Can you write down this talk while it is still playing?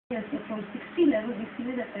Yes, so from 60 levels, we've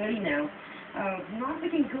seen it at 30 now. Not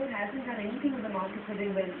looking good, hasn't done anything with the market for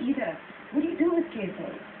doing well either. What do you do with Kale?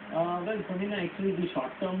 Well, Samina, actually the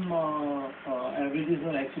short-term averages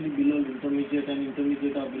are actually below intermediate and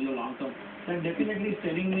intermediate are below long-term. That definitely is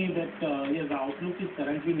telling me that yes, the outlook is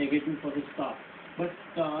currently negative for the stock. But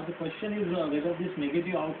the question is whether this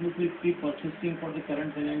negative outlook will keep persisting for the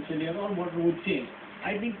current financial year or what would change.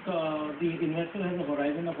 I think the investor has a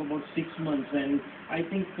horizon of about 6 months, and I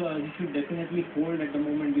think he should definitely hold at the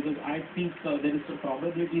moment, because I think there is a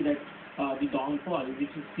probability that the downfall which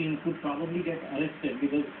is seen could probably get arrested,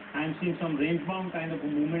 because I am seeing some range bound kind of a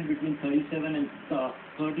movement between 37 and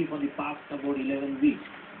 30 for the past about 11 weeks.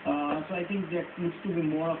 So I think that needs to be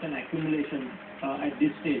more of an accumulation at this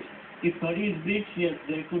stage. If 30 is breached, yes,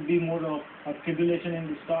 there could be more of a tribulation in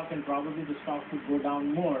the stock, and probably the stock could go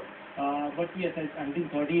down more. But yes, until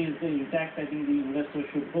 30 is intact, I think the investor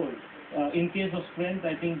should hold. In case of strength,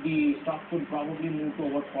 I think the stock could probably move to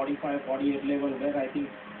about 45, 48 level, where I think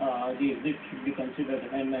the exit should be considered,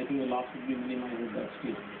 and I think the loss would be minimized at that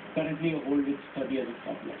stage. Currently, a hold with 30 as a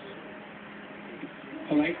stop loss.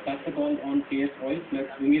 Alright, that's the call on KS Oil. Let's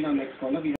bring in our next caller.